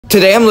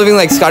Today I'm living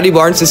like Scottie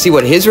Barnes to see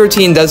what his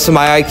routine does to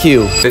my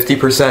IQ.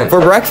 50%. For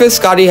breakfast,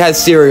 Scottie has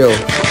cereal.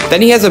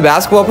 Then he has a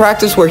basketball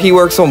practice where he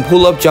works on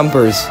pull-up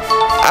jumpers.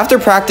 After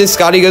practice,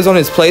 Scottie goes on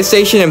his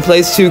PlayStation and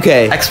plays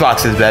 2K.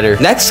 Xbox is better.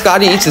 Next,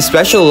 Scottie eats a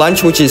special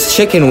lunch, which is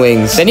chicken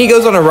wings. Then he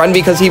goes on a run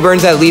because he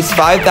burns at least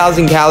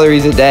 5,000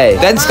 calories a day.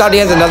 Then Scottie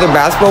has another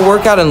basketball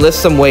workout and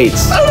lifts some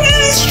weights.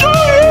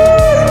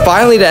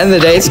 Finally, to end the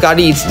day,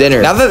 Scottie eats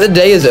dinner. Now that the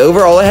day is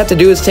over, all I have to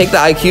do is take the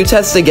IQ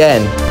test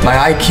again. My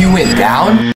IQ went down?